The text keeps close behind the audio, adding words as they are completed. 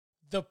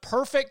The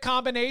perfect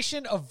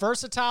combination of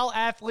versatile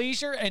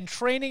athleisure and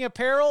training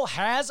apparel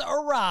has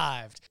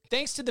arrived.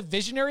 Thanks to the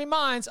visionary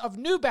minds of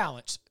New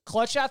Balance,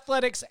 Clutch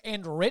Athletics,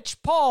 and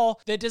Rich Paul,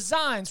 the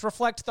designs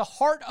reflect the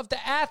heart of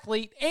the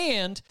athlete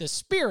and the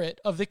spirit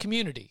of the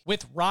community.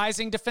 With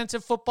rising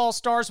defensive football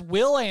stars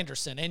Will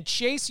Anderson and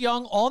Chase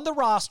Young on the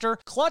roster,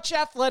 Clutch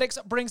Athletics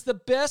brings the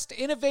best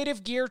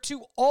innovative gear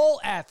to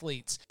all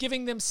athletes,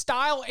 giving them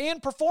style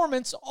and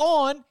performance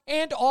on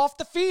and off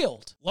the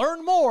field.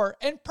 Learn more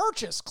and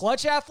purchase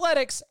Clutch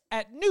Athletics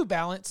at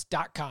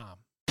newbalance.com.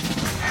 To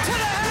the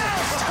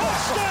house!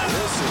 Touchdown!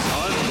 This is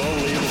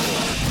unbelievable.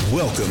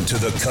 Welcome to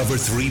the Cover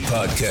 3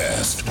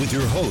 podcast with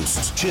your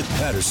hosts, Chip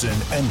Patterson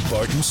and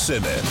Barton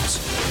Simmons.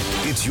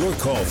 It's your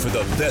call for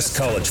the best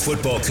college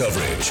football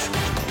coverage.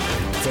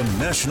 From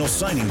National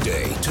Signing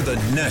Day to the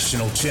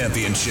National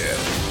Championship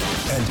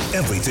and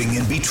everything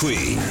in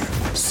between,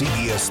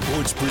 CBS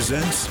Sports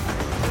presents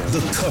the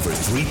Cover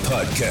 3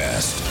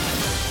 podcast.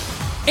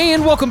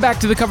 And welcome back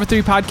to the Cover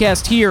 3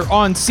 podcast here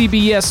on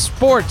CBS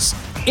Sports.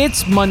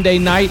 It's Monday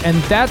night, and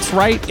that's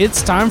right,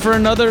 it's time for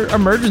another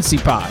emergency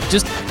pod.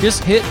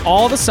 Just hit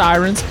all the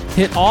sirens,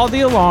 hit all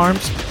the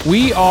alarms.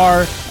 We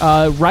are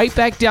right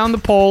back down the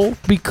pole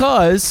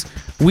because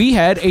we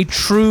had a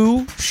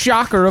true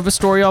shocker of a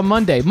story on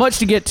Monday. Much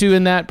to get to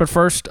in that, but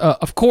first,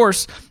 of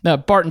course,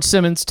 Barton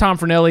Simmons, Tom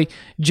Fornelli.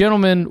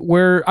 Gentlemen,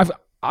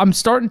 I'm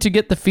starting to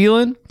get the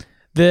feeling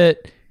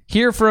that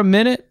here for a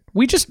minute,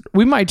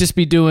 we might just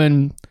be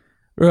doing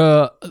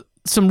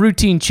some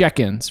routine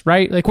check-ins,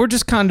 right? Like we're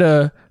just kind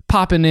of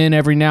popping in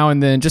every now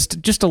and then just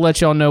to let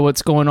y'all know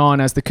what's going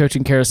on as the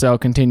coaching carousel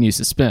continues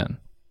to spin.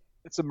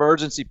 It's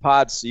emergency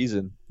pod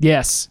season.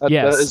 Yes. It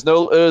is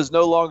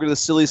no longer the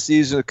silly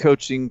season of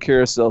coaching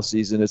carousel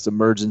season. It's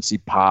emergency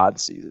pod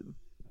season.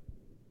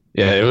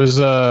 Yeah, it was.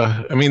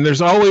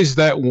 There's always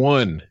that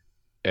one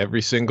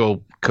every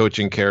single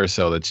coaching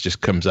carousel that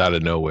just comes out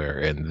of nowhere,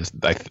 and this,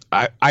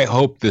 I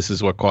hope this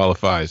is what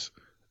qualifies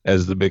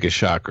as the biggest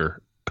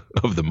shocker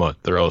of the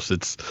month, or else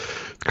it's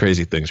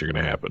crazy things are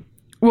going to happen.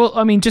 Well,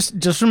 I mean,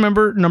 just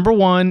remember, number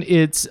one,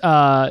 it's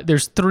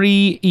there's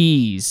 3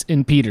 E's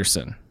in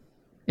Peterson.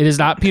 It is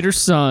not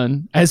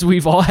Peterson, as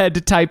we've all had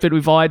to type it,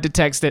 we've all had to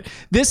text it.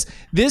 This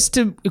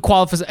to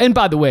qualify. And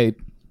by the way,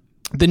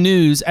 the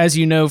news, as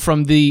you know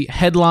from the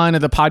headline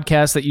of the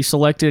podcast that you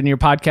selected in your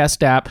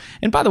podcast app.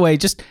 And by the way,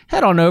 just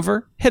head on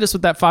over, hit us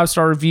with that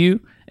 5-star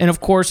review. And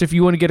of course, if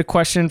you want to get a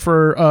question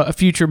for a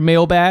future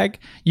mailbag,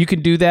 you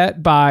can do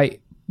that by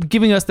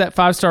giving us that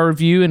 5-star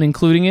review and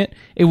including it.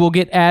 It will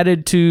get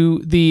added to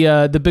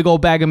the big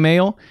old bag of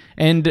mail,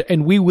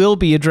 and we will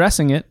be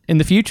addressing it in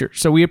the future.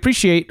 So we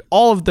appreciate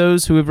all of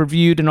those who have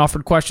reviewed and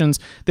offered questions.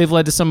 They've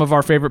led to some of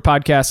our favorite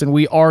podcasts, and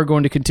we are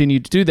going to continue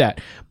to do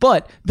that.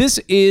 But this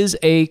is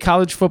a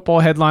college football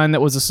headline that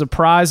was a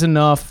surprise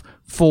enough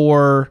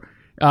for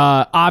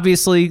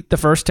obviously the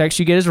first text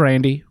you get is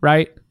Randy,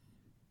 right?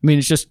 I mean,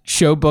 it's just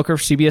show Booker,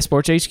 CBS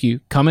Sports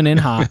HQ, coming in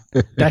hot.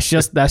 That's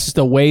just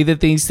the way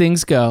that these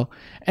things go.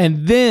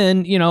 And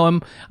then,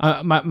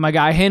 my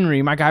guy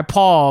Henry, my guy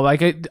Paul,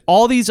 like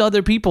all these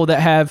other people that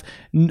have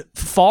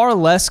far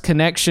less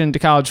connection to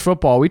college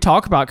football. We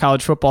talk about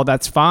college football,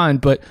 that's fine,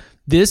 but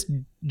this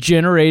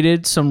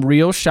generated some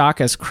real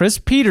shock as Chris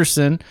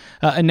Petersen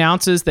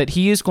announces that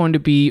he is going to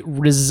be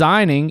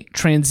resigning,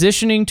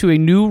 transitioning to a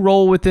new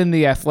role within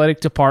the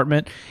athletic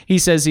department. He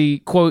says he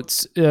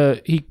quote,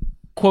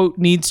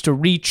 needs to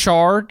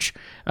recharge,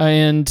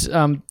 and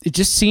it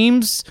just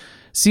seems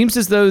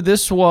as though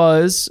this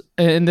was,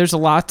 and there's a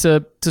lot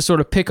to sort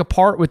of pick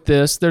apart with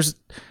this. There's,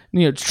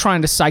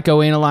 trying to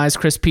psychoanalyze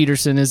Chris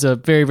Petersen is a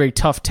very, very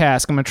tough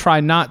task. I'm going to try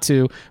not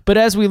to, but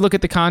as we look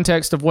at the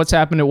context of what's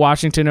happened at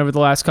Washington over the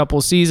last couple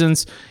of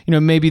seasons,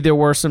 maybe there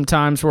were some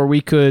times where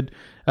we could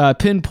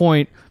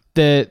pinpoint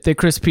that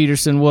Chris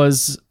Petersen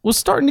was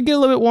starting to get a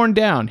little bit worn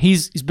down.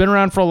 He's been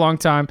around for a long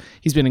time.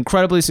 He's been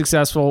incredibly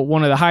successful,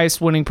 one of the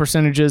highest winning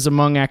percentages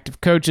among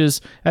active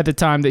coaches at the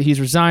time that he's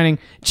resigning.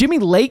 Jimmy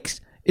Lake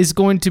is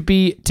going to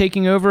be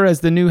taking over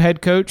as the new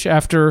head coach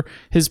after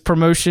his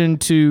promotion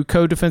to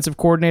co-defensive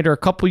coordinator a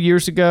couple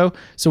years ago.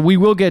 So we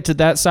will get to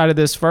that side of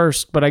this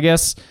first. But I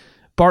guess,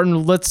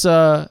 Barton, let's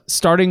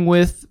starting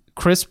with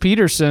Chris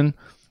Petersen.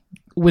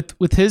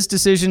 With his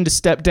decision to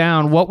step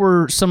down, what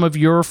were some of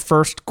your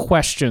first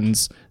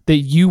questions that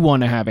you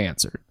want to have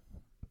answered?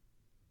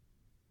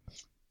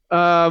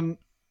 I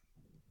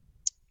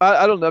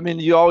don't know. I mean,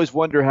 you always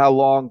wonder how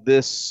long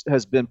this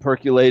has been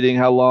percolating,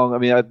 how long. I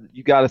mean,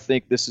 you got to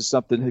think this is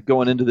something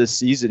going into this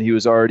season he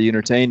was already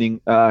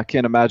entertaining. I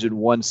can't imagine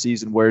one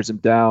season wears him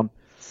down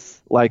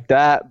like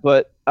that.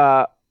 But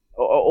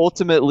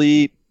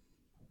ultimately,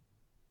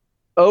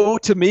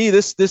 to me,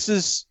 this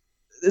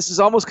is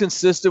almost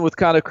consistent with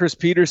kind of Chris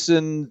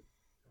Petersen.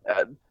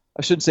 I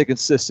shouldn't say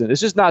consistent.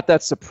 It's just not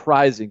that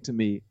surprising to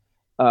me,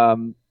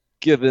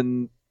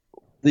 given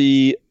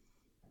the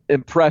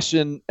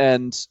impression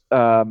and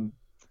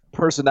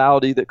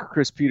personality that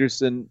Chris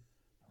Petersen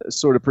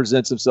sort of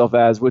presents himself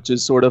as, which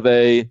is sort of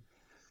a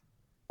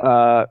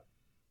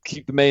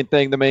keep the main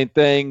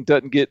thing,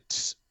 doesn't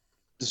get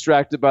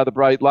distracted by the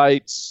bright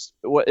lights,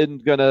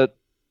 isn't going to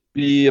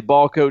be a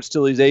ball coach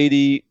till he's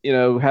 80,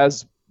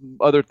 has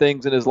other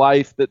things in his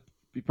life that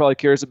he probably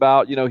cares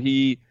about.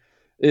 He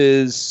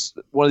is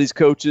one of these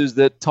coaches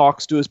that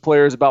talks to his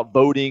players about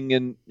voting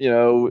and,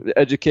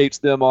 educates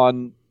them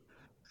on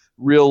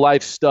real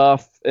life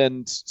stuff.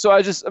 And so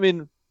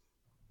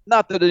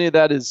not that any of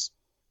that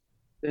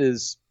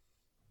is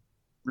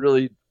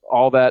really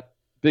all that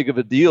big of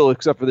a deal,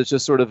 except for this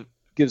just sort of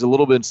gives a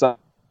little bit of insight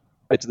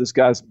to this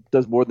guy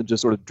does more than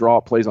just sort of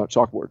draw plays on a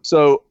chalkboard.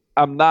 So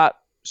I'm not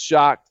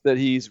shocked that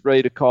he's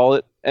ready to call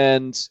it.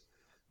 And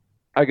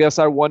I guess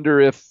I wonder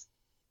if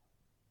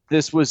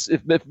this was,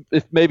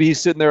 if maybe he's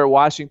sitting there at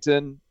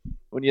Washington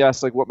when you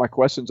ask like what my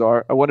questions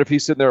are, I wonder if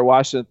he's sitting there at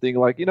Washington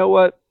thinking like, you know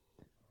what,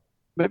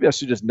 maybe I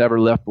should just never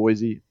left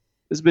Boise.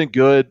 This has been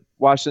good.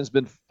 Washington's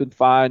been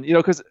fine,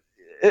 because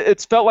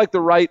it's felt like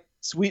the right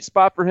sweet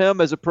spot for him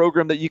as a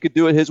program that you could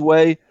do it his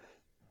way,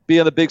 be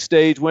on the big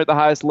stage, win at the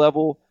highest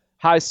level,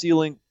 high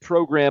ceiling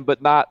program,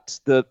 but not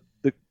the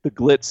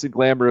glitz and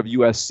glamour of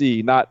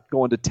USC, not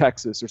going to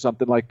Texas or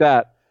something like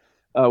that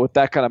with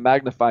that kind of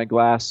magnifying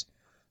glass.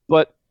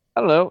 But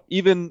I don't know,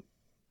 even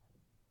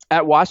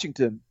at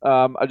Washington,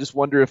 I just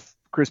wonder if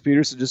Chris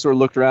Petersen just sort of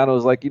looked around and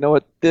was like, you know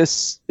what,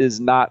 this is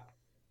not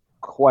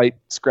quite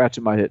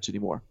scratching my itch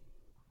anymore.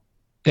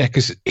 Yeah,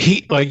 because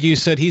he, like you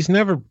said, he's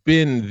never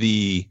been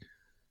the,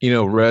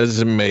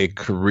 resume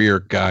career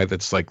guy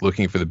that's like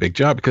looking for the big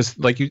job. Because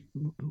like you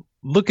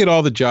look at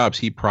all the jobs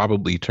he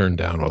probably turned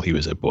down while he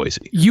was at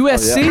Boise.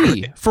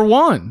 USC for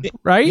one,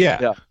 right?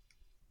 Yeah.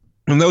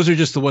 And those are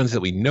just the ones that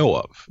we know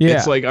of. Yeah.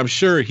 It's like, I'm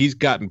sure he's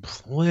gotten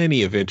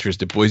plenty of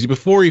interest at Boise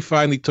before he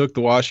finally took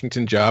the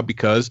Washington job,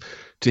 because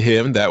to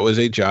him, that was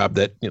a job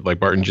that,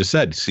 like Barton just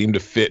said, seemed to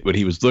fit what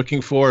he was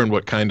looking for and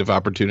what kind of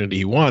opportunity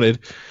he wanted.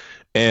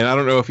 And I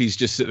don't know if he's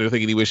just sitting there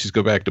thinking he wishes to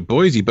go back to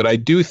Boise, but I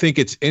do think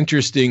it's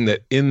interesting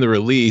that in the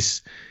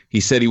release,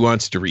 he said he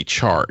wants to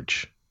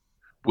recharge,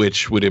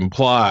 which would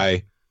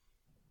imply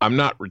I'm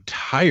not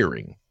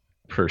retiring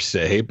per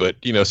se, but,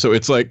 so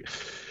it's like,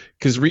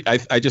 because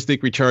I just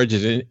think recharge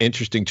is an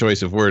interesting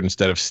choice of word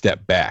instead of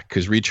step back,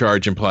 because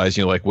recharge implies,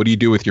 like, what do you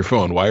do with your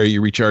phone? Why are you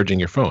recharging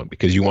your phone?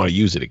 Because you want to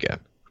use it again.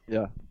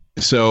 Yeah.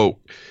 So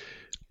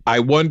I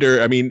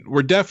wonder,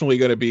 we're definitely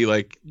going to be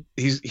like,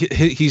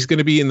 he's going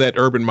to be in that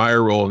Urban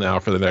Meyer role now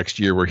for the next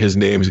year, where his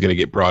name is going to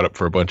get brought up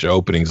for a bunch of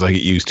openings like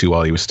it used to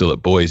while he was still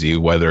at Boise.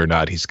 Whether or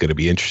not he's going to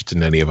be interested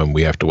in any of them,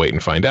 we have to wait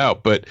and find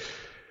out. But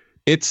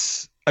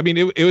it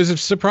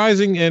was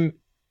surprising. And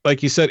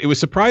like you said, it was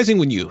surprising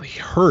when you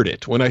heard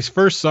it. When I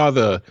first saw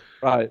the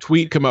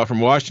tweet come out from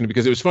Washington,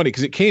 because it was funny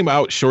because it came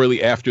out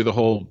shortly after the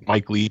whole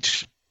Mike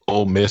Leach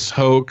Ole Miss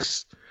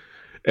hoax.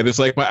 And it's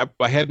like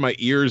I had my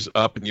ears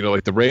up and,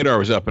 like the radar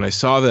was up and I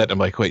saw that. I'm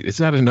like, wait, is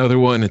that another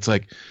one? It's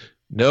like,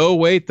 no,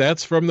 wait,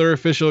 that's from their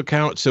official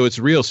account. So it's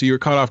real. So you were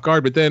caught off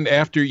guard. But then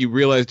after you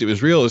realized it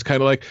was real, it was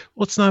kind of like,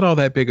 well, it's not all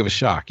that big of a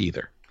shock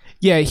either.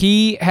 Yeah,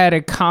 he had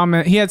a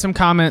comment. He had some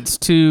comments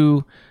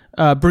to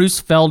Bruce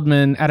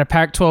Feldman at a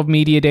Pac-12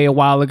 media day a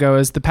while ago,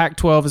 as the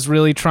Pac-12 is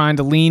really trying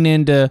to lean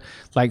into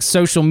like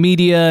social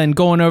media and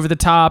going over the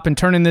top and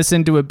turning this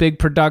into a big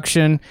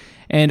production.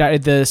 And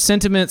the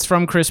sentiments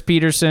from Chris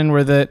Petersen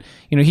were that,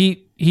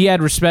 he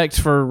had respect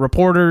for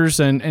reporters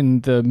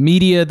and the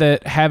media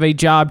that have a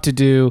job to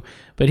do,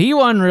 but he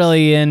wasn't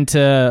really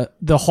into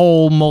the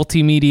whole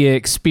multimedia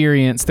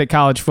experience that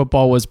college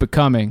football was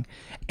becoming.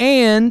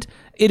 And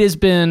it has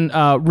been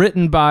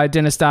written by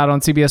Dennis Dodd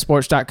on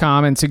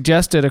CBSSports.com and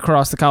suggested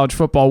across the college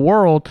football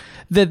world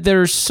that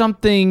there's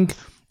something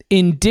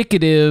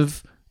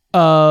indicative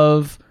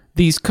of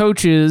these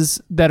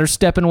coaches that are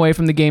stepping away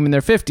from the game in their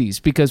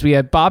 50s, because we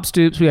have Bob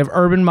Stoops, we have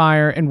Urban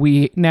Meyer, and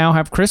we now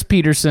have Chris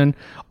Petersen,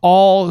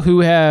 all who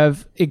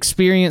have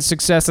experienced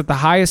success at the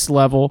highest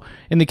level.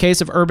 In the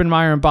case of Urban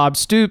Meyer and Bob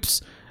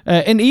Stoops,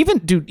 and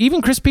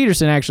even Chris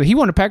Petersen, actually, he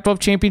won a Pac-12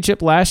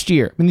 championship last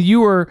year. You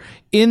were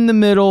in the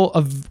middle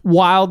of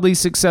wildly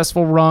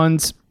successful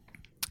runs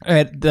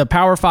at the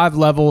Power 5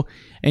 level,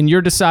 and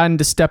you're deciding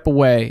to step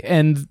away.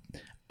 And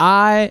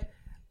I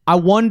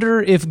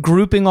wonder if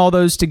grouping all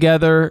those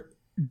together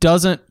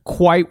doesn't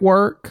quite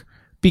work,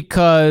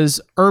 because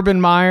Urban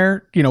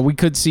Meyer, we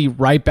could see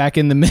right back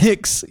in the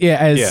mix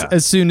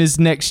as soon as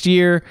next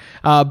year.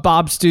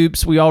 Bob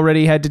Stoops, we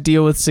already had to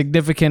deal with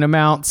significant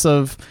amounts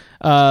of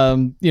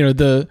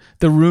the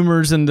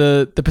rumors and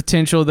the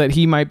potential that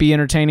he might be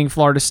entertaining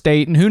Florida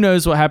State, and who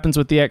knows what happens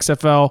with the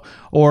XFL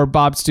or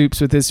Bob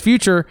Stoops with his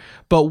future.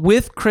 But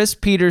with Chris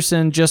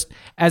Petersen, just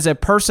as a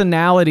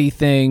personality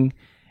thing,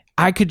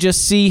 I could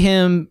just see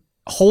him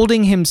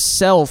holding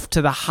himself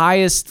to the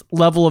highest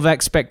level of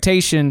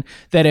expectation,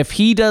 that if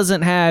he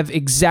doesn't have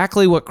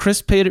exactly what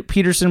Chris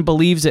Petersen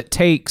believes it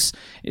takes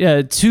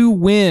to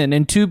win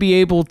and to be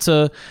able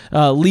to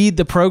lead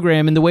the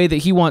program in the way that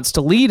he wants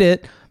to lead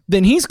it,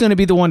 then he's going to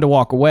be the one to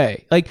walk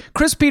away. Like,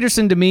 Chris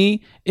Petersen, to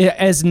me,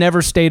 has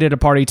never stayed at a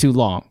party too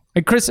long.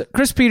 Like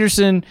Chris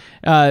Petersen,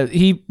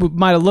 he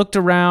might have looked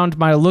around,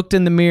 might have looked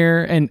in the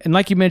mirror, and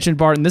like you mentioned,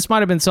 Barton, this might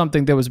have been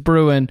something that was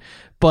brewing,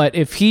 but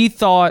if he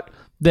thought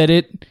that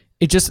it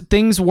just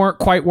things weren't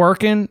quite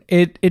working.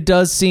 It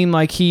does seem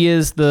like he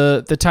is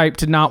the type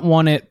to not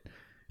want it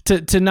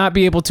to not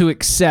be able to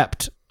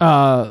accept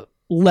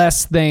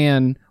less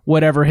than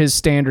whatever his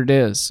standard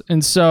is.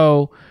 And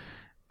so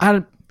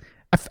I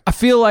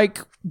feel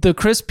like the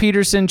Chris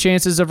Petersen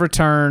chances of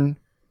return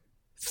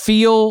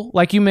feel,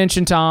 like you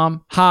mentioned,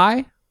 Tom,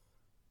 high,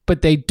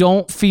 but they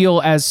don't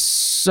feel as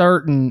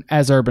certain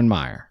as Urban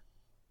Meyer.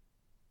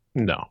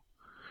 No.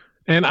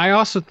 And I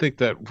also think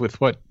that with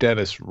what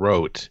Dennis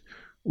wrote,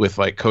 with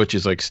like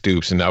coaches like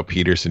Stoops and now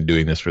Petersen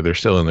doing this they're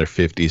still in their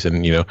 50s.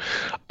 And,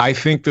 I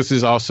think this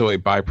is also a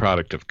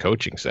byproduct of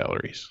coaching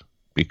salaries,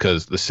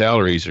 because the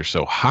salaries are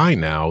so high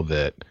now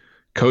that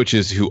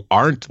coaches who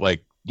aren't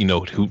like,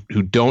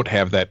 who don't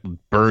have that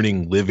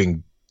burning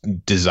living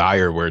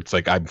desire where it's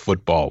like, I'm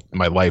football,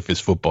 my life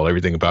is football,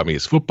 everything about me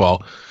is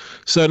football,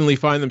 suddenly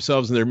find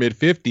themselves in their mid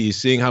 50s,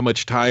 seeing how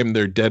much time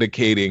they're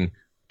dedicating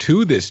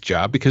to this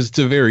job, because it's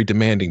a very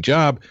demanding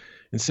job,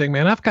 and saying,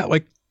 man, I've got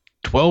like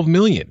 12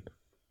 million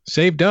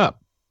saved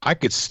up. I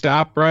could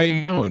stop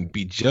right now and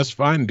be just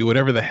fine and do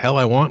whatever the hell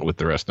I want with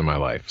the rest of my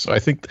life. So I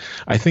think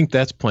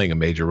that's playing a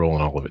major role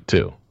in all of it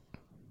too.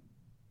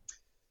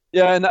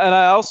 Yeah, and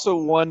I also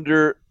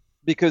wonder,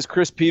 because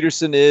Chris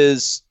Petersen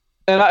is,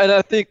 and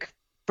I think,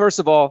 first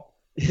of all,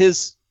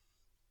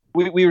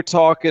 we were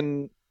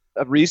talking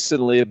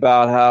recently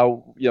about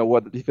how,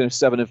 he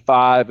finished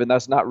 7-5, and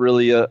that's not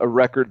really a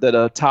record that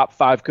a top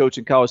 5 coach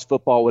in college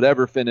football would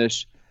ever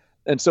finish.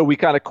 And so we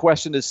kind of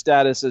questioned his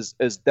status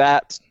as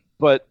that,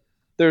 but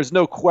there is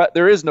no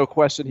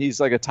question he's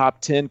like a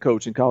top 10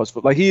 coach in college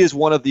football. Like, he is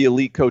one of the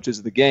elite coaches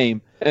of the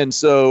game. And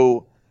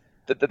so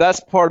that's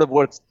part of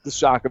what the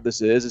shock of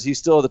this is he's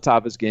still at the top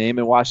of his game,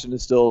 and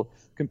Washington's still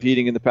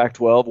competing in the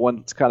Pac-12,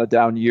 one kind of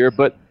down year.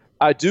 But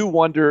I do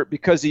wonder,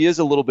 because he is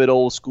a little bit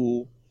old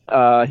school,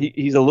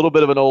 he's a little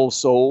bit of an old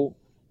soul,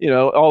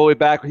 all the way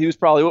back. He was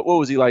probably, what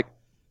was he, like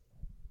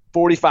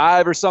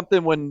 45 or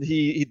something when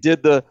he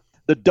did the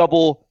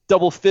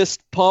double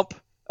fist pump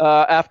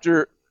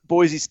after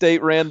Boise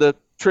State ran the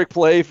trick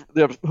play,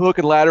 the hook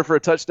and ladder for a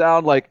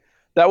touchdown. Like,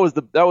 that was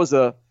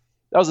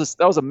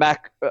a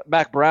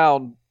Mac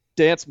Brown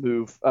dance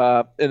move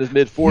in his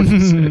mid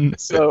 40s.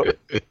 So,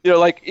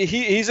 like,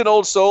 he's an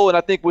old soul, and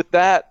I think with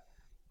that,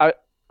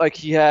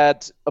 he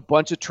had a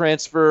bunch of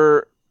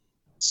transfer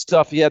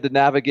stuff he had to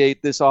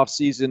navigate this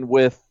offseason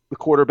with the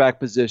quarterback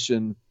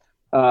position.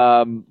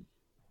 I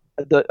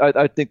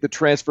think the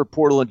transfer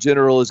portal in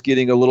general is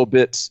getting a little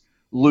bit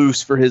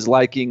loose for his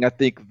liking. I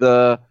think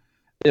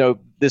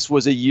this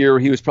was a year where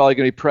he was probably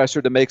going to be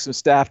pressured to make some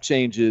staff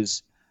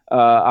changes.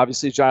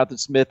 Obviously, Jonathan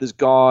Smith is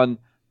gone.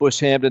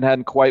 Bush Hamdan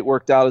hadn't quite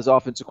worked out as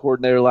offensive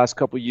coordinator the last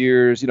couple of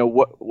years.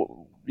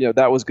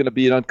 That was going to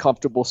be an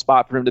uncomfortable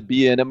spot for him to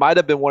be in. It might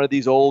have been one of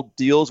these old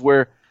deals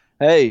where,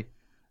 hey,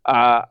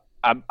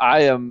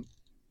 I'm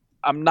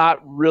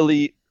not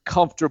really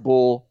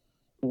comfortable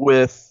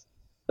with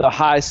the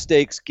high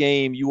stakes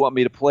game you want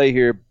me to play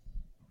here,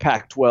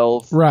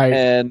 Pac-12. Right.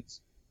 And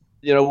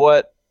you know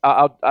what?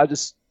 I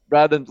just,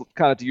 rather than,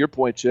 kind of to your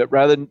point, Chip,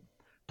 rather than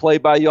play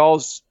by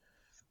y'all's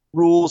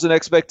rules and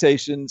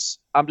expectations,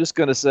 I'm just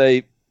going to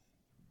say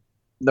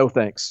no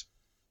thanks.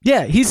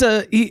 Yeah, he's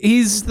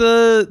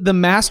the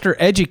master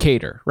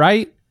educator,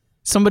 right?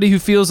 Somebody who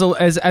feels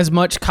as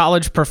much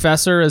college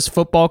professor as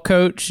football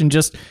coach, and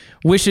just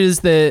wishes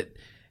that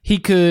he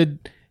could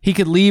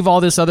leave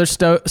all this other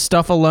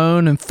stuff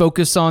alone and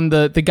focus on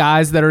the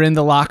guys that are in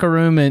the locker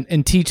room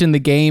and teaching the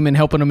game and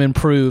helping them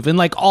improve. And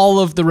like all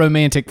of the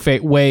romantic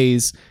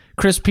ways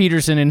Chris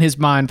Petersen in his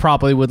mind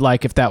probably would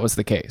like if that was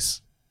the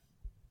case.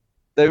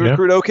 They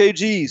recruit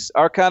OKGs,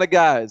 our kind of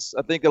guys.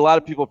 I think a lot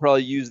of people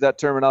probably use that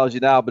terminology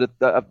now, but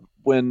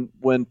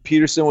when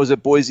Petersen was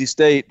at Boise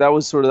State, that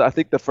was sort of, I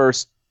think, the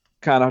first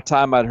kind of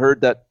time I'd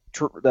heard that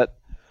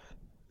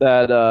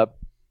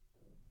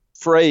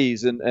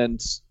phrase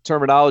and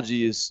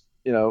terminology is,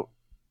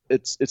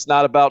 it's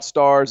not about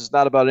stars, it's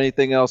not about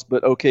anything else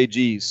but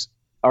OKGs,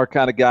 our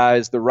kind of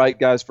guys, the right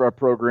guys for our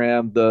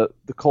program, the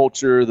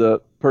culture, the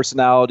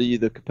personality,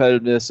 the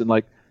competitiveness, and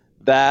like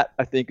that,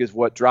 I think, is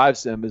what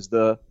drives him, is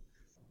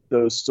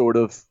those sort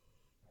of,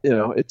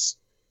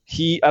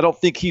 I don't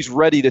think he's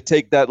ready to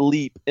take that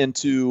leap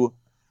into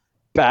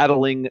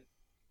battling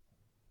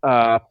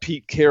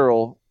Pete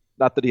Carroll.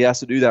 Not that he has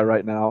to do that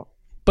right now,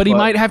 but he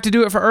might have to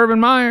do it for Urban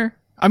Meyer.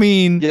 I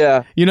mean,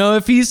 yeah,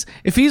 if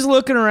he's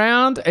looking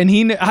around and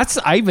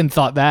I even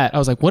thought that. I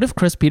was like, what if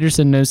Chris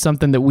Petersen knows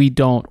something that we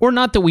don't, or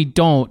not that we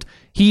don't?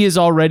 He has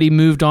already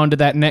moved on to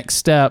that next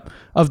step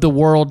of the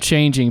world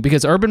changing,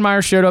 because Urban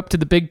Meyer showed up to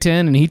the Big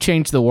Ten and he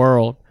changed the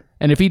world.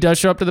 And if he does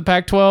show up to the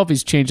Pac-12,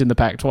 he's changing the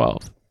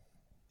Pac-12.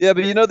 Yeah,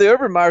 but the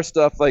Urban Meyer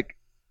stuff, like,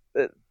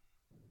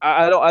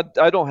 I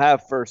don't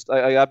have first.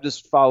 I'm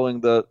just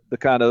following the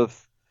kind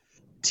of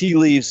tea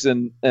leaves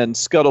and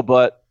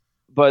scuttlebutt,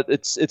 but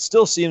it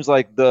still seems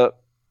like the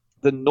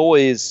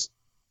noise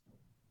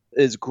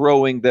is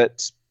growing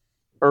that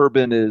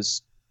Urban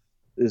is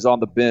on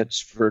the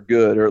bench for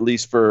good, or at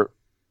least for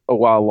a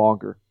while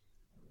longer,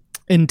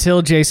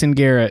 until Jason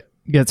Garrett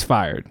gets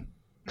fired.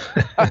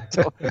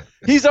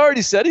 He's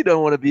already said he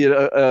don't want to be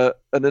an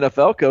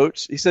NFL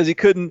coach. He says he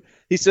couldn't.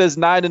 He says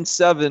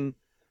 9-7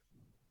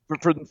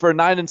 for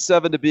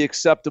 9-7 to be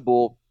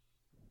acceptable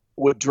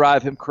would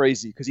drive him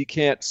crazy because he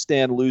can't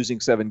stand losing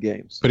 7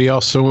 games. But he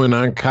also went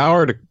on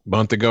Cowherd a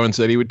month ago and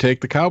said he would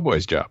take the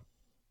Cowboys job.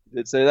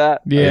 Did say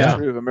that? Yeah. That's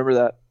true. I remember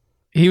that.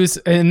 He was,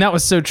 and that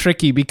was so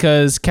tricky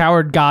because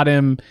Cowherd got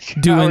him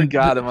doing.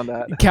 Got him on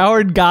that.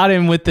 Cowherd got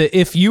him with the,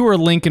 if you were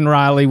Lincoln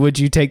Riley, would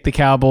you take the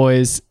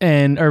Cowboys?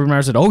 And Urban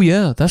Meyer said, oh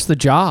yeah, that's the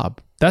job.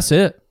 That's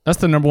it. That's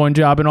the number one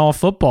job in all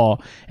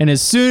football. And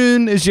as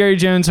soon as Jerry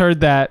Jones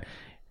heard that,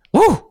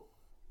 woo,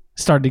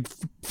 started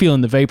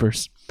feeling the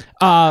vapors.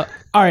 All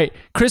right.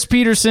 Chris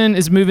Peterson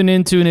is moving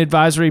into an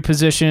advisory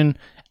position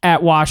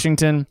at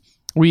Washington.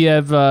 We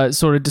have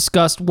sort of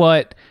discussed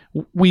what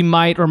we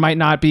might or might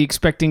not be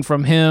expecting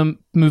from him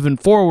moving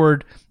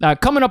forward.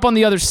 Coming up on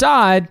the other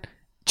side,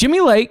 Jimmy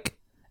Lake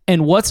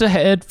and what's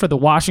ahead for the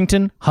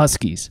Washington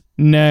Huskies.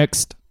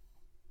 Next.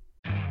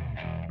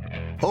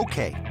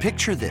 Okay,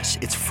 picture this.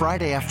 It's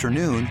Friday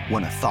afternoon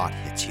when a thought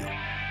hits you.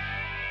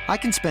 I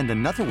can spend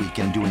another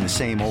weekend doing the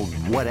same old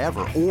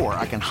whatever, or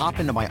I can hop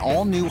into my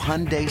all-new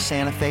Hyundai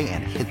Santa Fe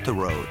and hit the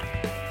road.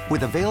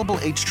 With available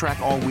H-Track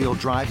all-wheel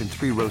drive and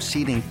 3-row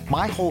seating,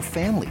 my whole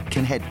family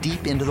can head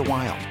deep into the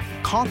wild.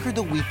 Conquer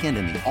the weekend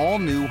in the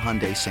all-new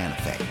Hyundai Santa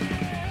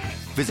Fe.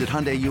 Visit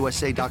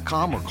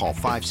HyundaiUSA.com or call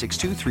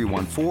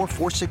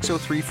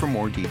 562-314-4603 for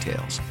more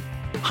details.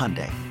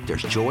 Hyundai,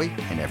 there's joy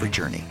in every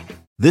journey.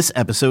 This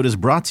episode is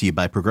brought to you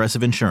by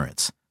Progressive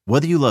Insurance.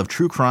 Whether you love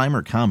true crime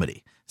or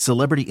comedy,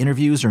 celebrity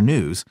interviews or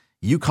news,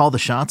 you call the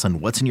shots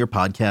on what's in your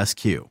podcast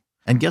queue.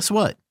 And guess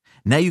what?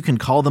 Now you can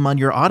call them on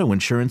your auto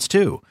insurance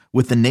too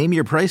with the Name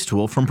Your Price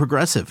tool from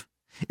Progressive.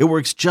 It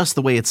works just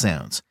the way it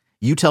sounds.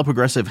 You tell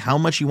Progressive how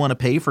much you want to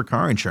pay for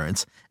car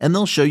insurance, and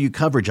they'll show you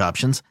coverage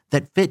options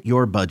that fit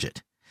your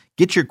budget.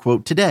 Get your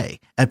quote today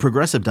at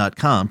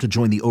Progressive.com to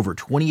join the over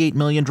 28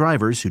 million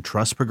drivers who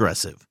trust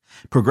Progressive.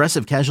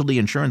 Progressive Casualty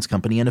Insurance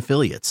Company and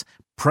Affiliates.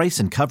 Price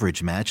and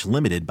coverage match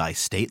limited by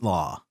state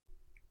law.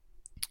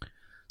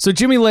 So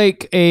Jimmy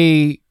Lake,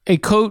 a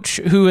coach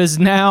who has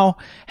now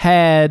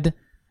had...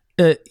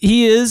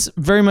 he is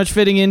very much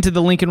fitting into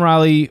the Lincoln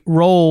Riley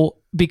role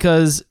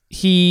because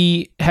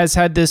he has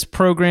had this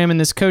program and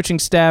this coaching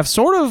staff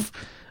sort of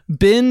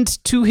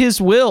bend to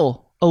his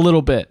will a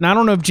little bit. And I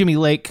don't know if Jimmy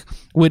Lake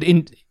would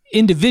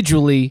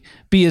individually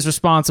be as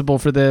responsible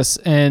for this.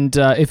 And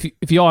if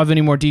you all have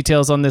any more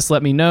details on this,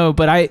 let me know.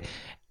 But I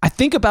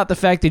think about the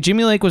fact that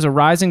Jimmy Lake was a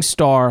rising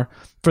star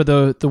for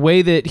the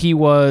way that he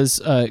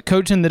was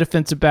coaching the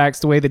defensive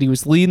backs, the way that he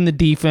was leading the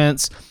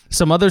defense.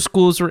 Some other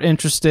schools were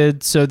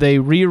interested, so they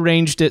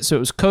rearranged it. So it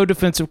was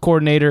co-defensive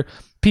coordinator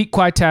Pete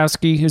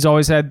Kwiatkowski, who's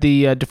always had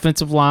the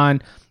defensive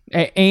line,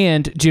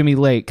 and Jimmy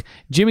Lake.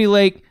 Jimmy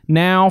Lake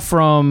now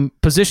from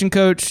position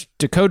coach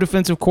to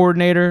co-defensive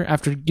coordinator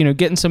after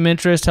getting some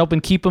interest,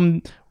 helping keep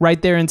him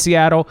right there in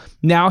Seattle.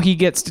 Now he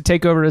gets to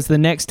take over as the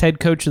next head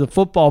coach of the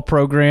football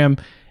program.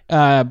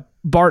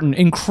 Barton,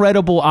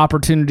 incredible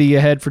opportunity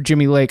ahead for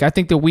Jimmy Lake. I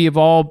think that we have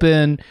all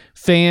been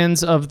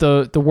fans of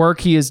the work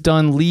he has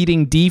done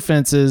leading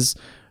defenses.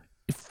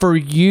 For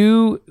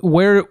you,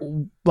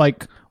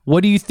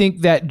 what do you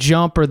think that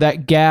jump or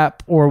that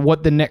gap or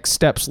what the next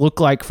steps look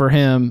like for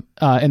him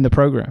in the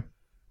program?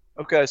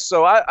 Okay,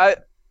 so I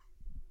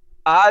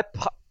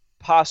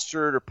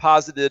postured or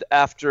posited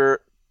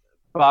after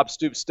Bob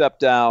Stoops stepped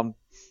down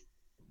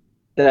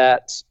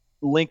that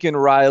Lincoln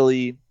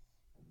Riley,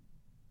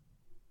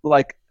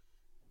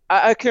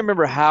 I can't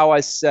remember how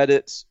I said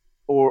it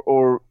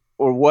or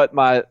what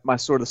my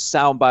sort of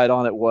soundbite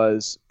on it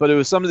was, but it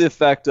was some of the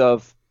effect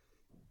of,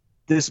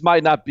 this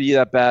might not be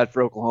that bad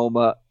for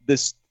Oklahoma.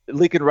 This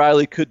Lincoln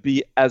Riley could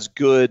be as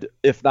good,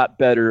 if not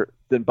better,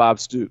 than Bob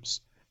Stoops.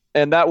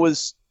 And that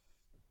was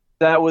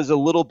a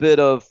little bit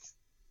of,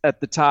 at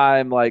the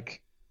time, I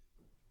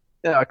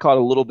caught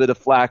a little bit of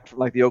flack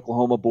from the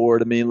Oklahoma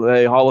board. I mean,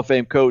 hey, Hall of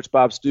Fame coach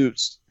Bob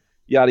Stoops,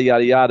 yada,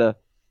 yada, yada.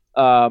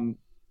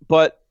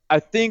 But I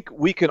think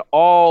we can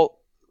all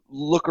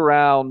look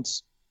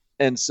around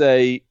and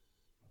say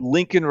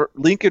Lincoln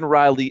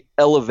Riley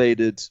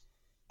elevated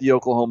the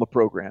Oklahoma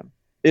program.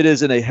 It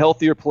is in a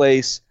healthier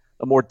place,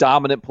 a more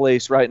dominant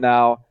place right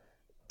now.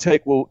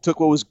 Took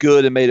what was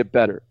good and made it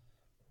better.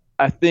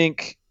 I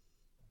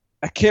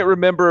can't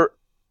remember.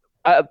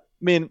 I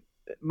mean,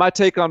 my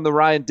take on the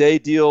Ryan Day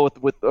deal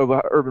with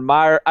Urban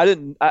Meyer.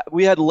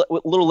 We had a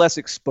little less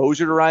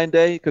exposure to Ryan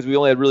Day because we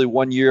only had really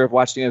 1 year of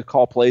watching him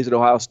call plays at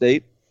Ohio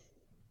State.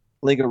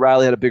 Lincoln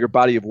Riley had a bigger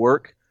body of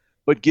work,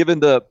 but given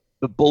the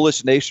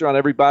bullish nature on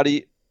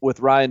everybody with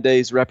Ryan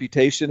Day's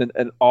reputation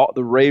and all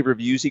the rave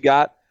reviews he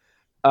got,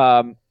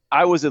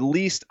 I was at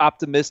least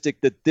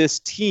optimistic that this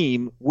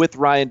team with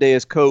Ryan Day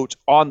as coach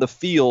on the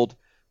field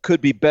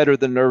could be better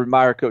than an Urban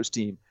Meyer coach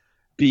team.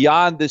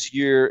 Beyond this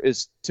year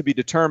is to be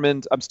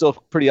determined. I'm still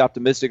pretty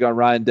optimistic on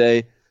Ryan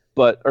Day,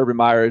 but Urban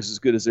Meyer is as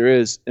good as there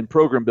is in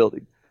program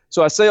building.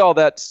 So I say all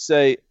that to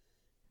say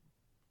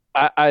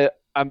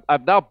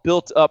I've now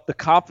built up the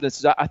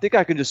confidence. I think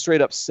I can just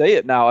straight up say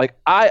it now. Like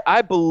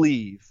I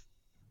believe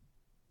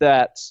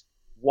that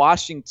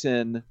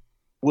Washington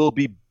will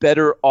be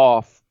better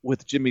off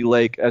with Jimmy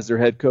Lake as their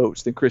head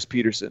coach than Chris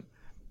Peterson.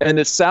 And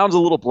it sounds a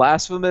little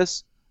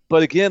blasphemous,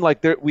 but again,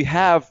 like we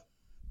have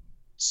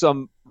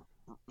some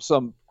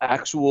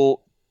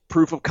actual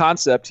proof of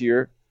concept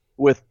here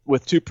with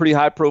two pretty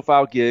high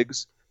profile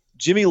gigs.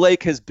 Jimmy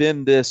Lake has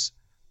been this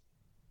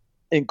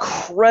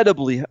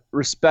incredibly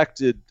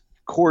respected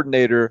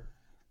coordinator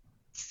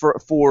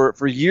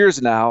for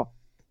years now.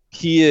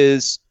 He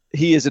is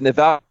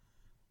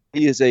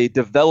a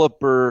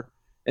developer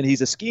and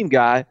he's a scheme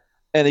guy,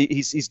 and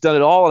he's done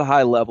it all at a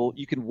high level.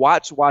 You can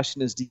watch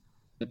Washington's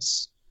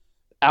defense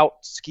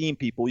out scheme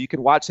people. You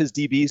can watch his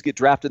DBs get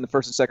drafted in the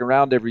first and second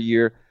round every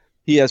year.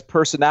 He has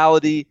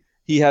personality.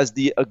 He has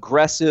the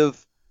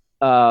aggressive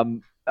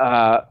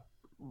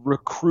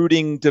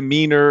recruiting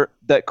demeanor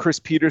that Chris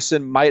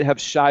Peterson might have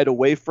shied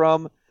away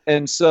from.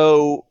 And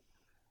so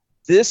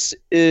this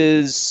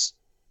is,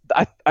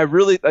 I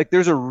really like,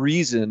 there's a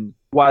reason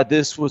why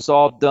this was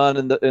all done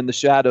in the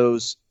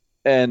shadows,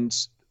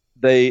 and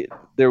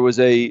there was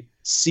a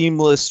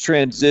seamless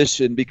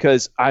transition,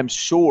 because I'm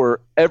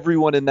sure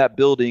everyone in that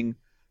building,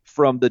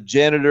 from the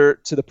janitor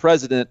to the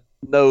president,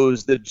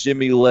 knows that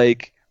Jimmy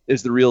Lake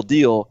is the real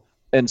deal.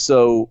 And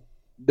so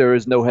there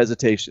is no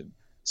hesitation.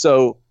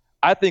 So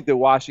I think that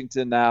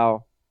Washington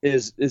now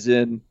is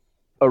in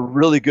a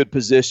really good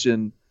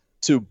position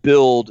to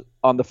build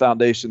on the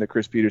foundation that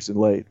Chris Peterson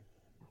laid.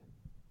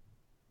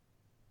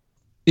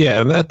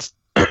 Yeah, and that's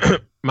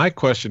my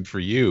question for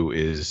you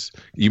is,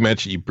 you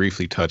mentioned, you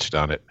briefly touched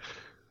on it.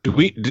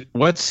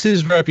 What's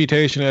his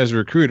reputation as a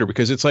recruiter?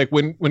 Because it's like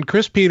when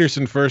Chris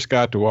Peterson first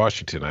got to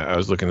Washington, I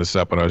was looking this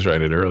up when I was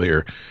writing it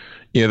earlier.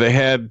 They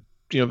had,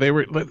 they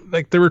were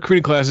like, the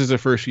recruiting classes the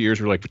first few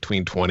years were like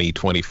between 20,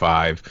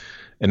 25.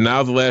 And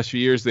now the last few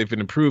years they've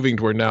been improving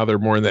to where now they're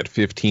more in that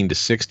 15 to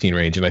 16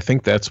 range. And I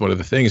think that's one of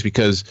the things,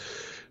 because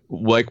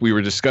like we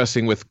were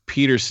discussing with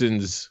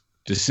Peterson's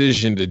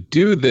decision to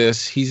do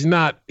this, he's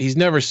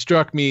never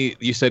struck me.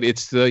 You said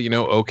it's the,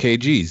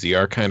 OKGs, the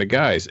R kind of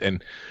guys.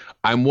 And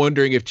I'm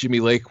wondering if Jimmy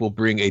Lake will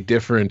bring a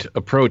different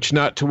approach,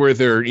 not to where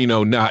they're,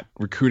 not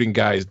recruiting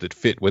guys that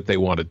fit what they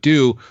want to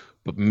do,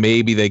 but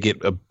maybe they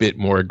get a bit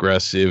more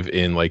aggressive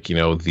in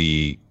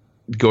the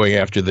going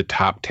after the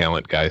top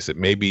talent guys that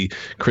maybe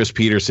Chris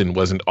Peterson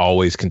wasn't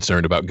always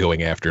concerned about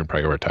going after and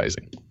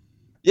prioritizing.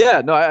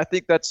 Yeah, no, I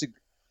think that's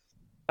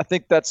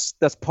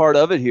part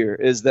of it here,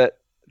 is that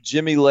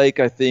Jimmy Lake,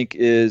 I think,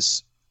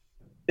 he's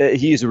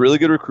a really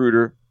good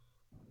recruiter.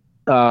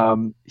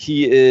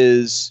 He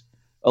is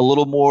a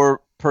little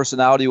more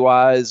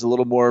personality-wise, a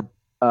little more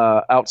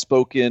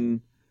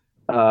outspoken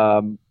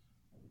than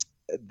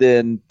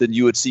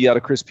you would see out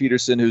of Chris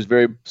Peterson, who's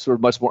very sort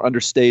of much more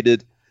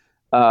understated.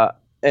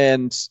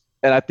 And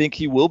I think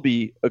he will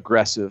be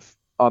aggressive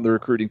on the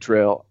recruiting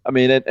trail. I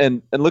mean,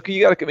 and look,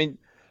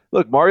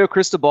 look, Mario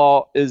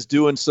Cristobal is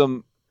doing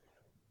some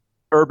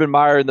Urban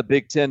Meyer in the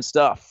Big Ten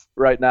stuff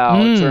right now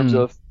in terms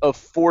of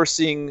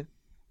forcing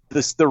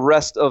the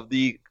rest of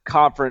the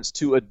conference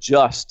to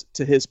adjust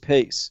to his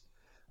pace.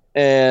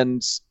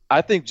 And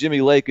I think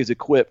Jimmy Lake is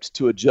equipped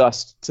to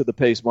adjust to the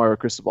pace Mario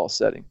Cristobal is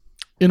setting,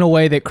 in a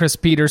way that Chris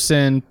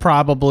Peterson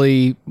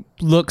probably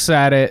looks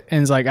at it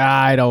and is like,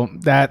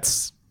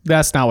 that's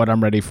not what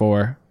I'm ready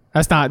for.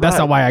 That's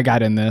not why I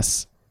got in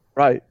this.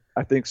 Right.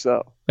 I think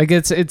so. Like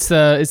it's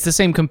the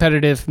same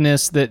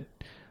competitiveness that,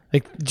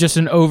 like, just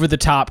an over the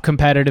top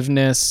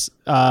competitiveness,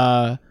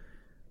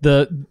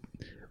 the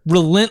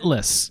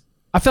relentless.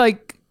 I feel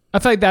like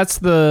that's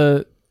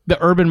the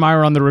Urban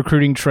Meyer on the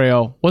recruiting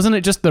trail. Wasn't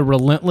it just the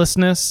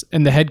relentlessness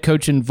and the head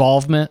coach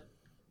involvement?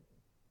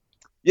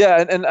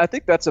 Yeah, and I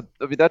think that's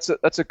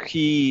a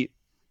key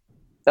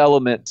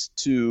element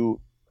to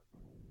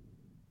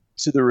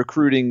the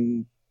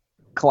recruiting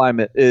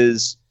climate,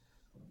 is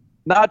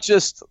not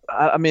just,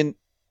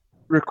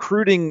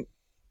 recruiting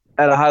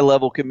at a high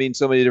level can mean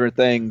so many different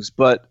things,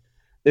 but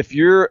if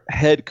your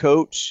head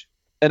coach,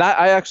 and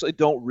I actually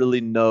don't really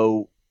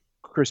know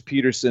Chris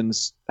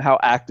Peterson's, how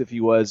active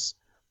he was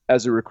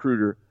as a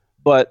recruiter,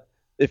 but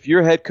if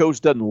your head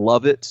coach doesn't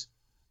love it,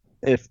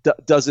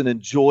 doesn't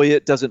enjoy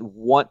it, doesn't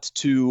want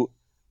to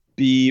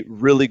be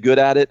really good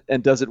at it,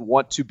 and doesn't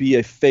want to be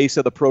a face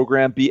of the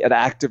program, be an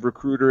active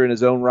recruiter in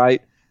his own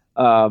right,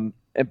 and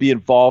be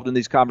involved in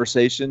these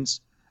conversations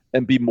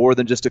and be more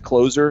than just a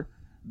closer,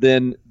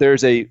 then there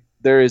is a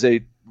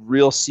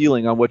real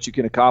ceiling on what you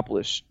can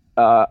accomplish.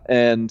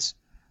 And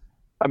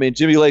I mean,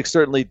 Jimmy Lake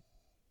certainly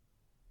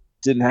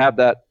didn't have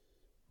that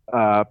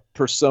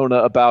persona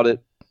about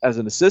it as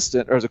an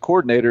assistant or as a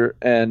coordinator,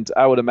 and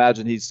I would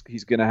imagine he's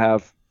going to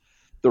have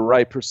the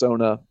right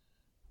persona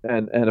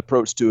and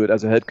approach to it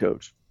as a head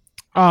coach.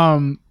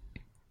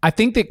 I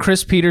think that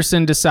Chris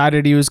Peterson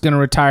decided he was going to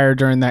retire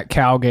during that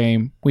Cal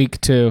game, week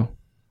 2.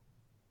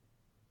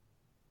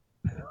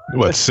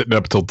 What, sitting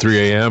up till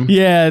 3 a.m.?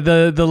 Yeah,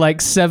 the like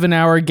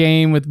 7-hour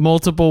game with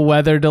multiple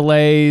weather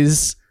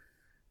delays,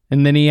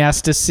 and then he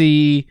has to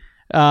see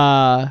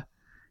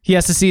He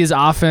has to see his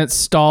offense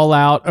stall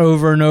out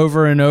over and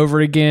over and over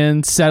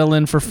again, settle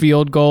in for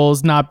field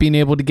goals, not being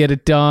able to get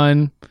it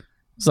done.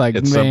 It's like,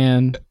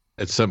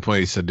 At some point,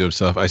 he said to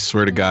himself, I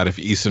swear to God, if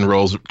Eason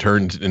Rolls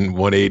turned in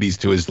 180s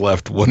to his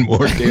left one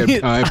more damn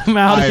time,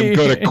 I am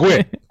going to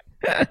quit.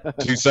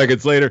 2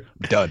 seconds later,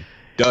 done.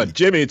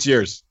 Jimmy, it's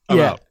yours. I'm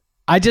out.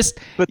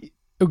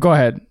 Go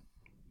ahead.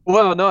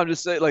 Well, no, I'm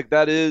just saying, like,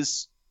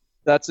 that's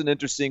an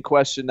interesting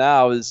question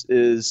now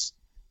is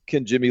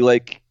can Jimmy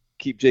Lake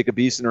keep Jacob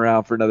Eason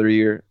around for another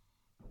year?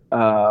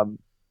 Jacob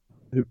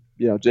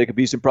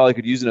Eason probably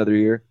could use another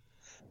year.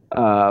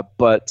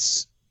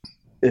 But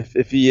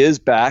if he is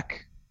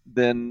back,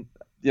 then,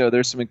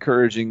 there's some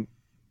encouraging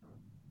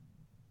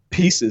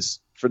pieces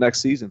for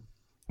next season.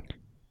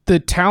 The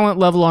talent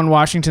level on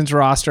Washington's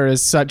roster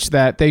is such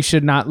that they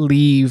should not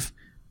leave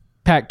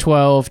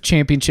Pac-12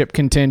 championship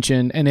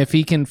contention. And if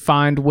he can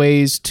find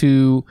ways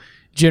to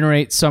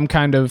generate some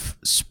kind of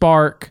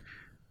spark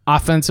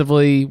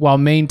offensively while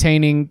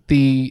maintaining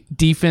the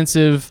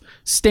defensive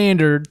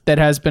standard that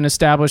has been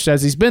established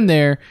as he's been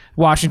there,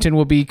 Washington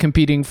will be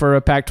competing for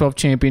a Pac-12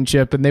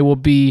 championship, and they will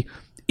be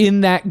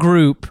in that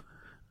group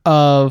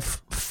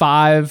of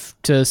 5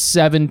 to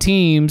 7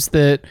 teams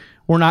that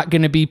we're not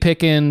going to be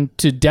picking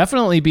to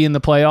definitely be in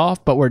the playoff,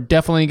 but we're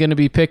definitely going to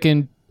be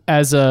picking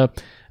as a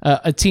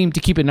team to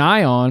keep an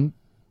eye on.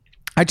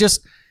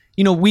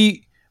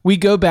 We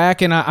go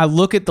back and I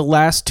look at the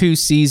last 2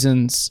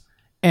 seasons,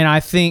 and I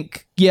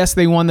think, yes,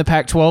 they won the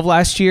Pac-12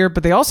 last year,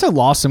 but they also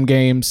lost some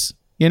games.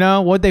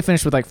 What'd they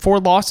finish with, like 4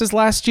 losses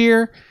last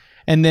year?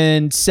 And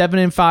then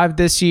 7-5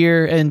 this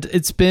year. And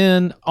it's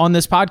been on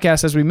this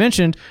podcast, as we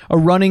mentioned, a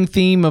running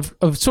theme of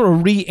sort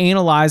of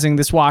reanalyzing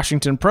this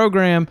Washington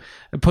program,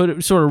 sort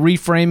of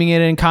reframing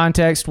it in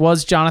context.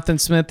 Was Jonathan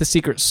Smith the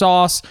secret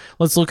sauce?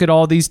 Let's look at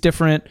all these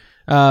different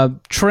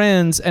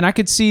trends. And I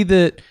could see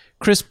that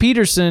Chris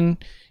Petersen,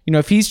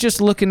 if he's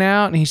just looking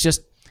out and he's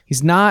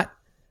not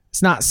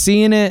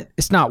seeing it,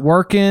 it's not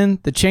working,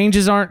 the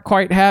changes aren't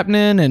quite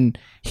happening, and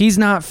he's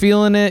not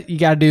feeling it. You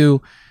got to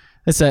do,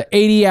 it's a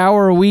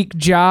 80-hour-a-week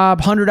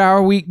job,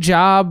 100-hour-a-week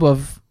job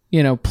of,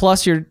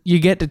 plus you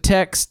get to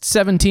text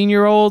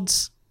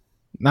 17-year-olds.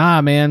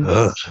 Nah, man,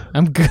 ugh.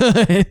 I'm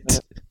good.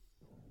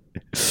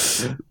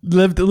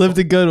 lived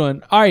a good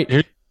one. All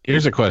right.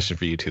 Here's a question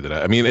for you two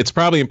it's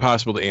probably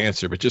impossible to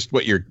answer, but just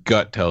what your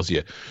gut tells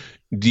you.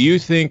 Do you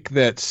think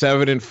that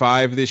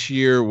 7-5 this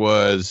year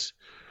was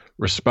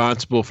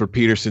responsible for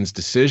Petersen's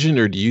decision,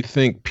 or do you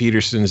think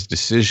Petersen's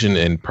decision,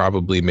 and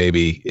probably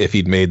maybe if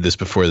he'd made this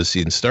before the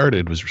season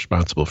started, was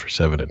responsible for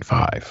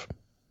 7-5?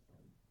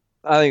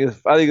 I think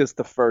it's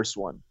the first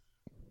one.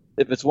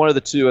 If it's one of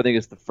the two, I think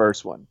it's the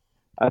first one.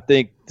 I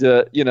think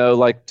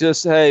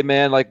hey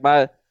man,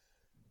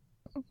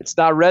 it's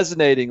not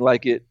resonating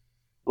like it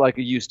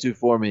used to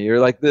for me, or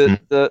like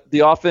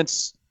the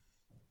offense.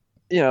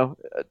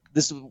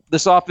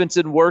 This offense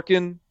isn't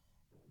working,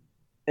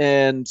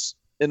 and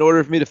in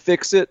order for me to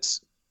fix it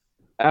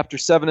after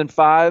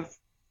 7-5,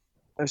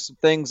 there's some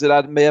things that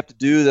I may have to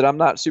do that I'm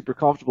not super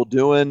comfortable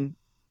doing.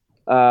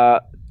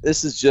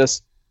 This is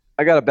just,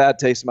 I got a bad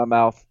taste in my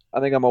mouth. I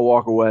think I'm gonna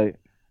walk away.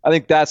 I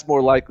think that's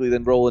more likely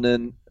than rolling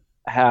in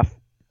half-assing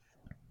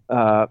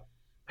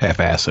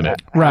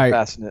it. Right.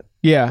 Half-assing it.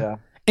 Yeah.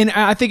 And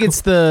I think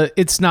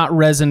it's not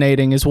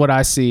resonating is what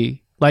I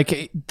see.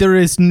 Like, there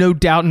is no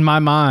doubt in my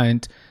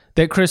mind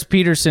that Chris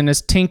Petersen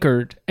has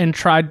tinkered and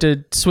tried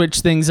to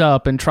switch things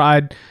up and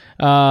tried,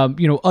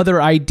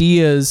 other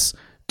ideas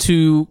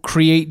to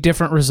create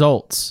different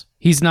results.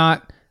 He's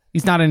not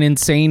an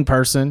insane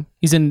person.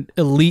 He's an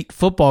elite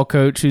football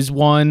coach who's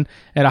won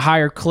at a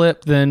higher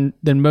clip than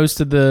most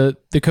of the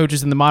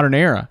coaches in the modern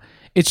era.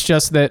 It's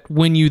just that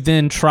when you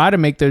then try to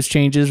make those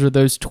changes or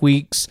those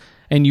tweaks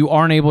and you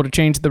aren't able to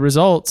change the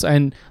results,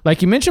 and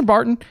like you mentioned,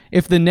 Barton,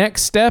 if the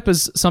next step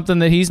is something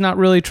that he's not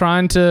really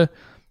trying to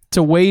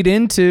wade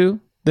into,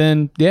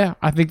 then yeah,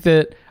 I think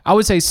that I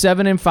would say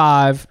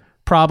 7-5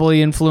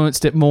 probably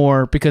influenced it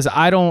more, because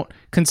I don't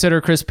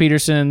consider Chris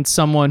Petersen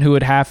someone who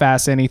would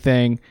half-ass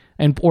anything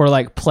or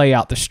like play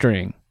out the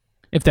string,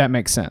 if that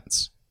makes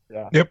sense.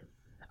 Yeah. Yep.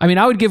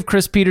 I would give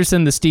Chris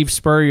Petersen the Steve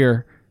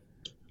Spurrier.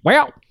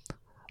 Well,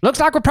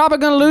 looks like we're probably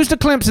going to lose to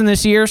Clemson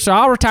this year, so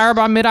I'll retire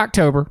by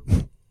mid-October.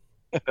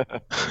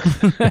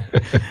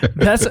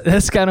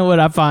 That's kind of what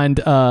I find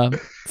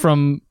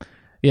from.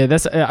 Yeah,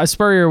 that's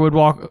Petersen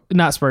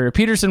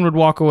would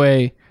walk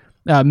away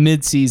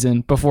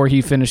mid-season before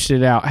he finished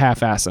it out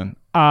half-assing.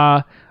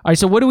 All right,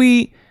 so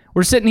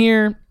we're sitting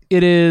here.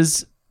 It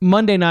is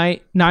Monday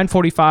night,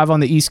 9:45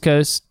 on the East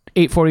Coast,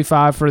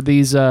 8:45 for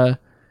these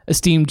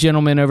esteemed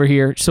gentlemen over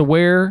here. So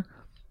where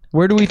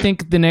do we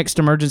think the next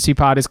emergency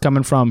pod is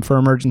coming from for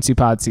emergency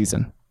pod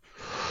season?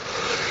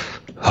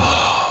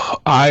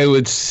 I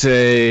would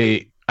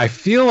say, I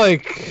feel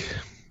like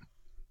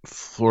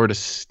Florida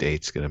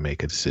State's going to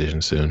make a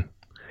decision soon,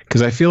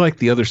 because I feel like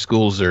the other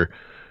schools are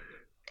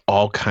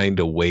all kind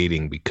of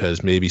waiting,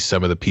 because maybe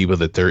some of the people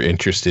that they're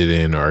interested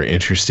in are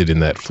interested in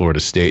that Florida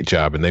State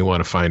job, and they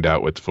want to find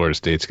out what Florida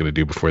State's going to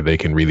do before they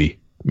can really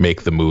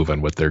make the move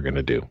on what they're going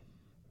to do.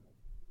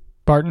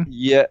 Barton?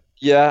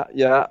 Yeah.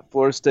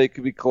 Florida State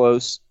could be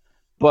close,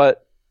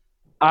 but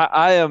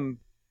I am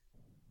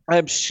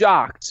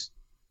shocked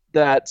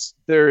that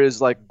there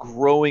is like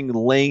growing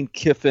Lane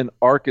Kiffin,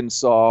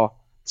 Arkansas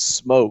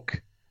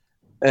smoke.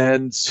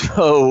 And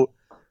so,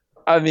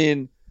 I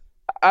mean,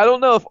 I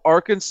don't know if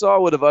Arkansas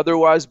would have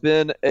otherwise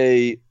been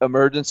a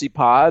emergency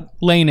pod.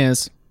 Lane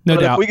is, no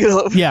doubt.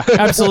 Yeah,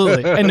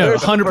 absolutely. And no,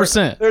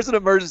 100%. There's an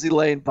emergency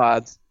Lane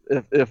pod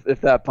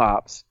if that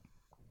pops.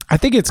 I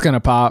think it's going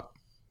to pop.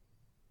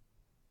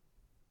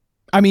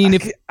 I mean,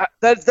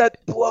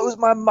 that blows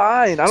my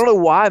mind. I don't know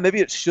why. Maybe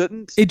it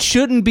shouldn't. It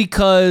shouldn't,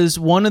 because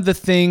one of the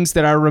things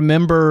that I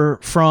remember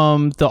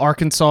from the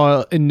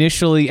Arkansas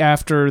initially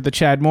after the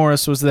Chad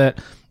Morris was that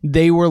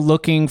they were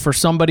looking for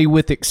somebody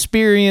with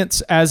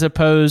experience as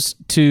opposed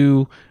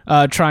to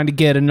trying to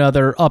get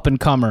another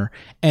up-and-comer.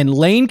 And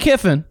Lane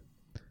Kiffin,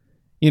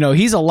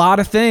 he's a lot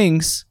of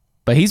things,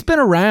 but he's been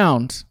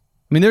around.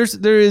 I mean,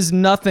 there is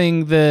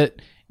nothing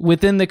that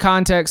within the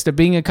context of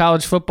being a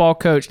college football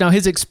coach. Now,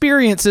 his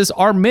experiences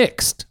are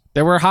mixed.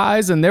 There were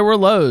highs and there were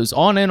lows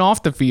on and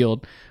off the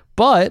field.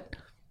 But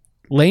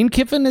Lane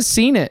Kiffin has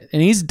seen it,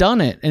 and he's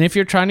done it. And if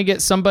you're trying to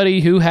get somebody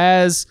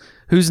who's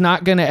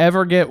not going to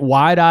ever get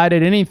wide-eyed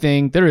at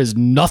anything, there is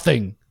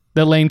nothing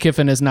that Lane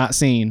Kiffin has not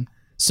seen.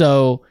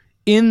 So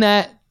in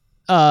that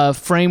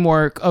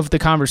framework of the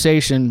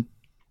conversation,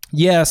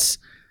 yes,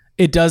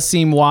 it does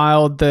seem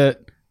wild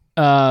that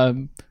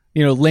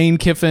Lane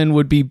Kiffin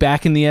would be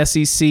back in the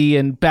SEC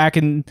and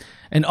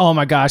oh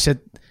my gosh,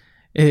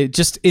 it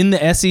just in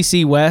the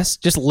SEC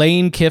West, just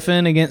Lane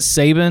Kiffin against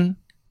Saban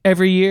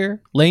every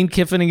year, Lane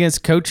Kiffin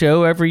against Coach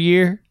O every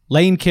year,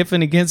 Lane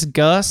Kiffin against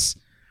Gus,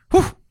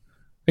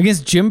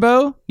 against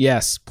Jimbo.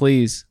 Yes,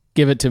 please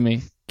give it to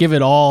me, give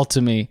it all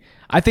to me.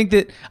 I think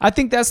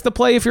that's the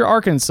play if you're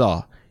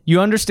Arkansas. You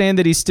understand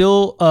that he's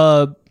still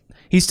a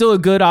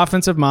good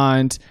offensive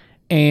mind,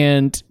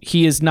 and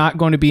he is not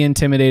going to be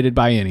intimidated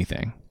by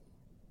anything.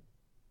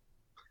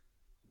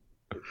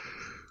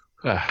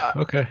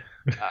 Okay.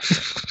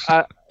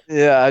 I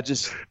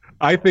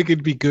think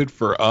it'd be good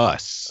for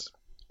us.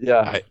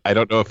 Yeah. I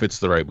don't know if it's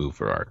the right move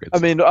for Arkansas. I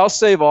mean, I'll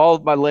save all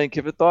of my Lane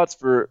Kiffin thoughts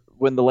for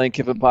when the Lane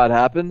Kiffin pod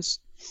happens.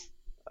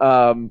 If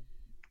I'm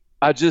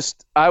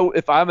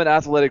an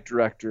athletic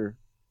director,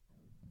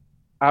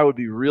 I would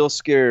be real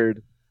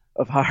scared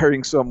of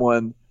hiring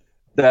someone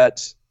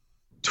that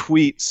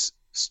tweets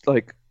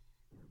like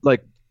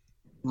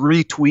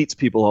retweets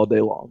people all day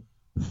long.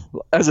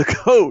 As a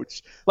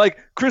coach, like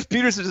Chris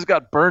Peterson just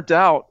got burnt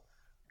out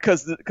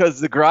because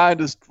the grind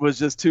was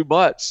just too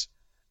much,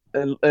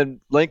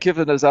 and Lane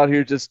Kiffin is out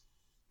here just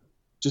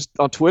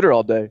on Twitter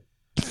all day.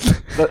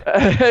 But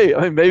hey,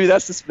 I mean, maybe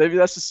that's the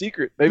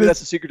secret. Maybe that's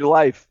the secret to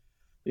life.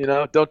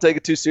 Don't take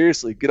it too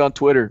seriously. Get on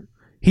Twitter.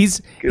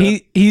 He's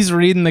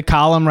reading the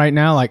column right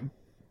now. Like,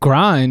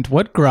 grind?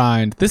 What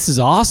grind? This is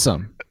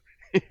awesome.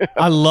 Yeah.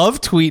 I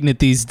love tweeting at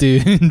these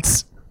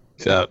dudes.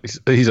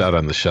 He's out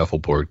on the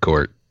shuffleboard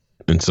court.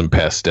 And some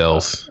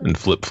pastels and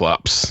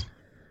flip-flops.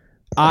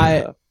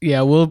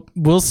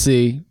 We'll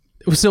see.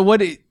 So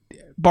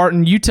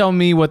Barton, you tell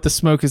me what the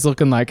smoke is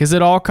looking like. Is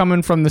it all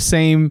coming from the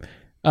same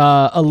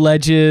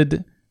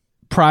alleged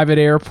private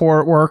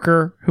airport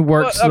worker who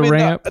works the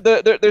ramp?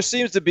 There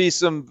seems to be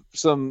some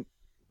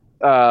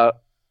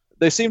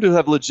they seem to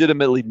have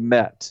legitimately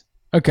met.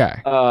 Okay.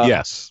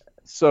 Yes.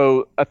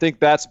 So I think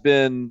that's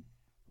been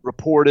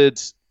reported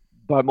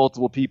by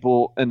multiple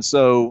people, and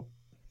so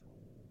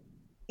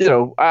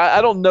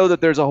I don't know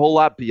that there's a whole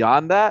lot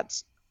beyond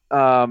that.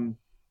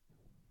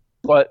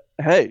 But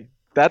hey,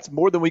 that's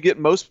more than we get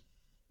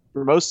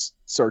for most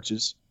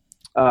searches.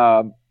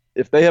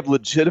 If they have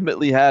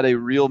legitimately had a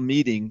real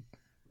meeting,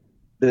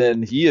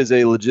 then he is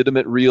a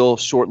legitimate, real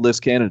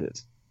shortlist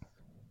candidate.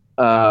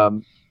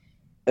 And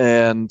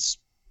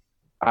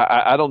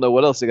I don't know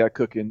what else they got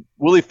cooking.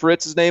 Willie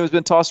Fritz's name has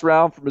been tossed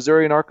around for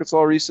Missouri and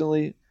Arkansas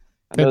recently.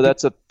 I know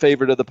that's a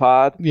favorite of the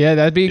pod. Yeah,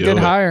 that'd be a good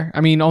hire.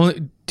 I mean,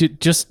 only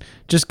just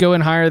go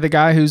and hire the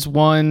guy who's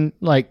won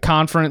like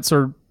conference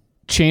or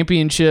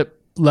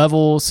championship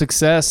level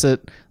success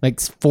at like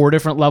 4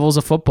 different levels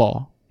of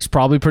football. He's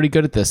probably pretty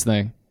good at this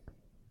thing.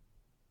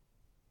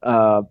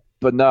 But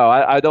no,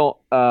 I don't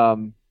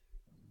know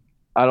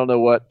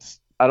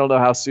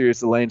how serious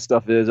the Lane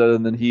stuff is, other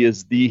than he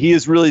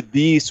is really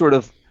the sort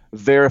of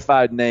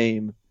verified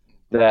name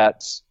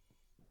that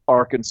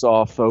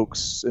Arkansas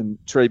folks and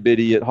Trey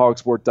Biddy at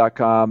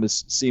hogsport.com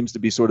seems to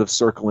be sort of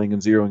circling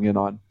and zeroing in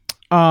on.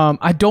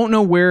 I don't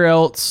know where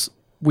else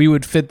we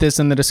would fit this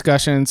in the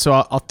discussion, so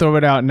I'll throw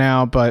it out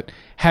now. But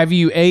have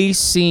you A,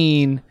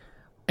 seen,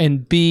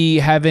 and B,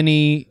 have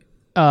any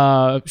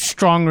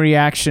strong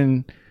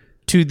reaction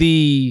to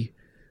the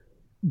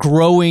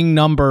growing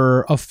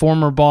number of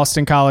former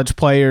Boston College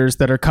players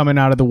that are coming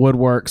out of the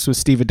woodworks with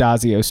Steve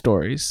Addazio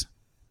stories?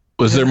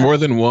 Was there more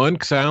than one?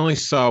 Because I only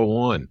saw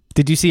one.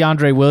 Did you see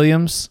Andre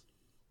Williams?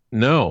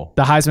 No.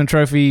 The Heisman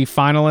Trophy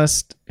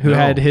finalist who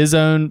had his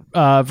own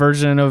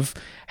version of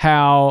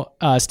how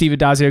Steve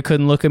Addazio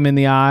couldn't look him in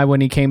the eye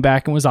when he came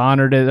back and was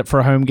honored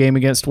for a home game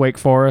against Wake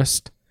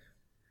Forest.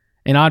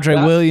 And Andre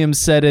Williams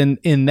said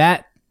in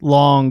that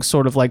long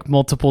sort of like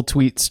multiple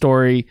tweet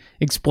story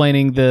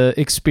explaining the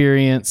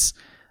experience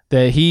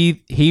that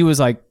he was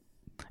like,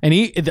 and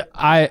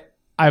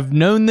I've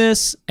known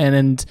this,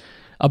 and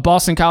a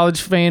Boston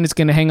College fan is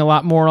going to hang a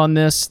lot more on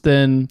this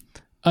than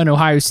an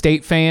Ohio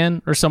State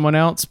fan or someone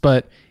else,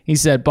 but he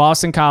said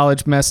Boston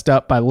College messed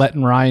up by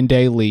letting Ryan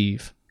Day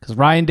leave, because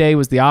Ryan Day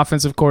was the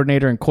offensive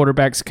coordinator and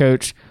quarterbacks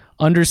coach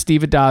under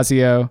Steve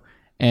Addazio,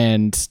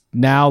 and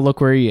now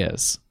look where he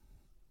is.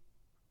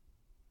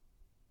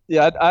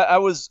 Yeah, I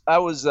was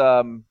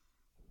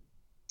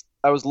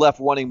left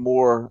wanting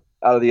more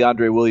out of the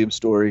Andre Williams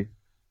story.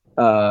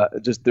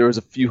 Just there was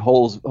a few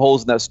holes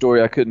in that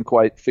story I couldn't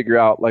quite figure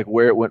out, like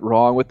where it went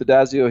wrong with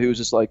Addazio. He was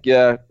just like,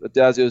 yeah,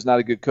 Addazio is not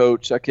a good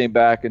coach. I came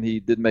back and he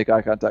didn't make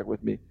eye contact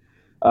with me.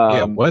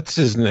 What's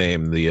his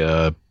name?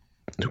 The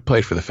who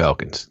played for the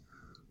Falcons?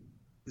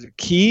 Is it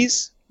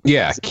Keys?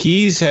 Yeah,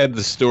 Keys had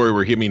the story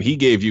where he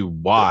gave you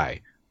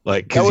why,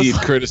 like because he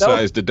had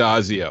criticized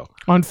Addazio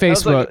on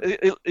Facebook.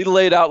 Like, he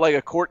laid out like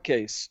a court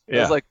case. Yeah.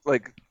 It was like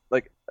it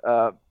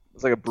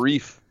was like a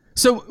brief.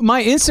 So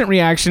my instant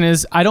reaction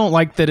is I don't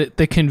like that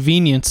the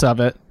convenience of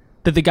it,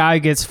 that the guy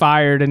gets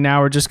fired and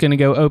now we're just going to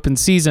go open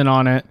season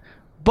on it.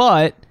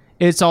 But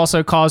it's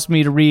also caused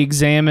me to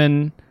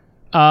re-examine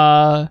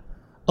a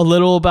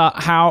little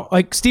about how,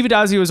 like, Steve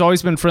Addazio has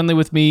always been friendly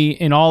with me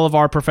in all of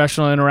our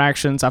professional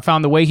interactions. I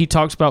found the way he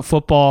talks about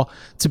football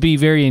to be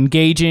very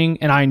engaging,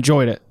 and I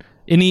enjoyed it.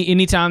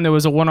 Anytime there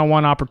was a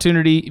one-on-one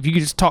opportunity, if you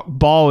could just talk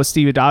ball with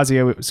Steve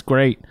Addazio, it was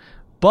great.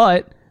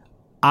 But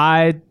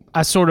I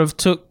sort of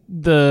took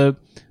the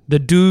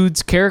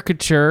dude's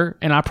caricature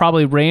and I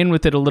probably ran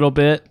with it a little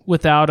bit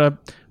without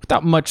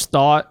much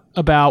thought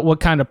about what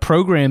kind of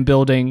program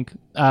building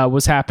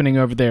was happening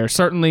over there.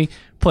 Certainly,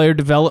 player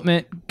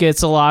development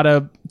gets a lot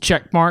of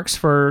check marks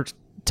for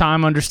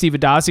time under Steve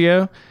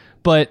Addazio,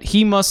 but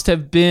he must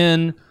have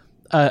been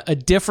a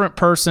different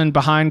person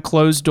behind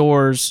closed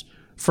doors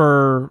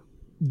for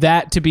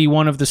that to be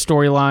one of the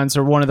storylines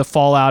or one of the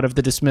fallout of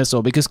the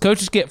dismissal, because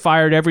coaches get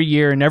fired every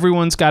year and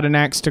everyone's got an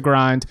axe to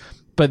grind,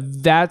 but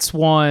that's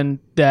one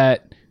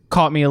that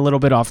caught me a little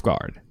bit off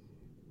guard.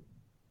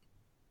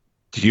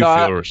 Do you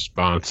feel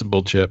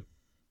responsible, Chip?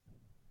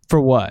 For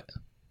what?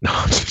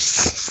 No,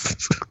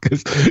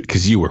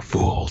 because you were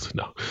fooled.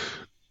 No.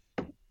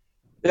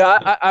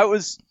 Yeah, I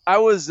agree.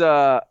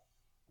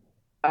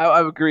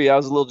 I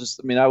was a little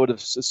I would have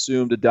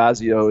assumed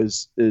Addazio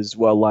is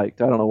well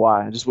liked. I don't know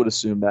why. I just would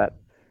assume that.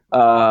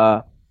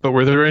 But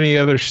were there any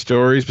other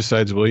stories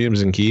besides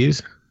Williams and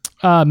Keys?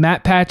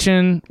 Matt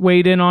Patchen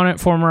weighed in on it,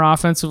 former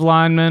offensive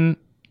lineman.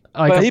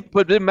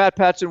 But did Matt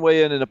Patchen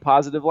weigh in a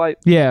positive light?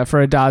 Yeah,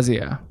 for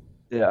Addazio.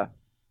 Yeah.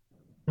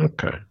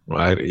 Okay.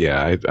 Well, I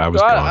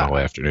was gone all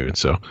afternoon,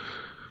 so.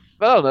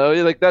 I don't know.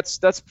 Like that's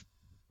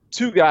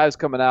two guys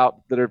coming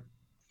out that are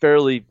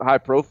fairly high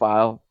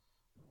profile.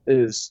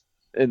 Is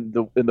in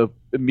the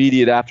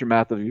immediate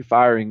aftermath of your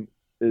firing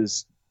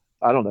is,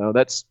 I don't know.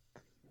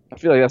 I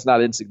feel like that's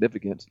not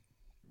insignificant.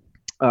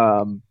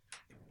 So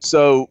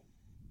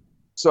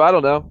I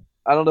don't know.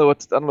 I don't know what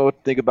to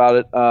think about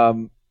it.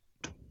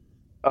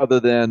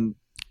 Other than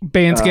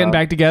band's getting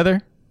back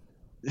together.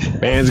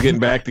 Band's getting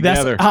back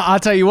together. I'll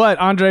tell you what,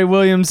 Andre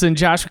Williams and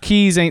Joshua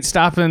Keys ain't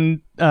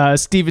stopping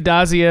Steve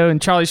Addazio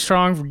and Charlie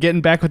Strong from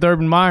getting back with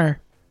Urban Meyer.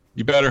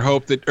 You better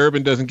hope that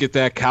Urban doesn't get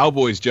that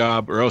Cowboys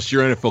job, or else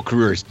your NFL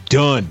career is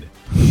done.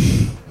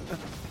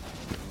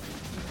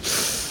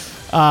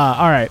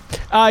 All right.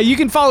 You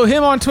can follow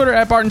him on Twitter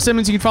at Barton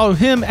Simmons. You can follow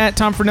him at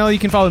Tom Fernelli. You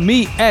can follow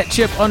me at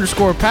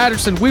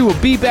Chip_Patterson. We will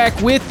be back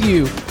with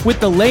you with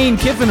the Lane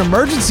Kiffin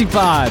Emergency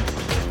Pod.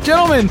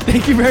 Gentlemen,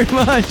 thank you very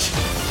much.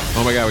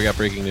 Oh my God, we got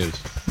breaking news.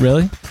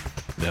 Really?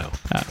 No.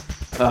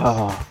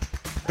 Oh.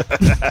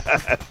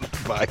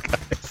 Bye,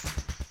 guys.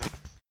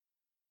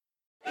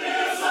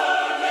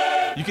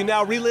 You can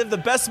now relive the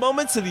best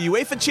moments of the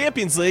UEFA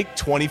Champions League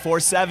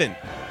 24/7.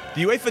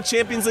 The UEFA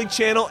Champions League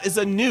channel is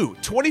a new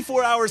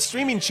 24-hour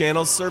streaming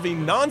channel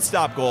serving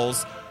non-stop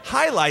goals,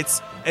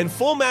 highlights, and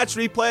full match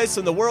replays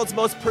from the world's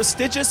most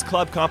prestigious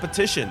club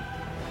competition.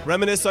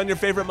 Reminisce on your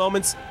favorite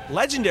moments,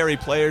 legendary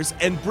players,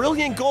 and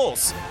brilliant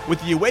goals with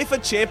the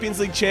UEFA Champions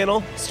League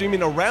channel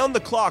streaming around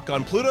the clock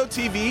on Pluto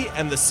TV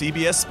and the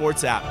CBS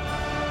Sports app.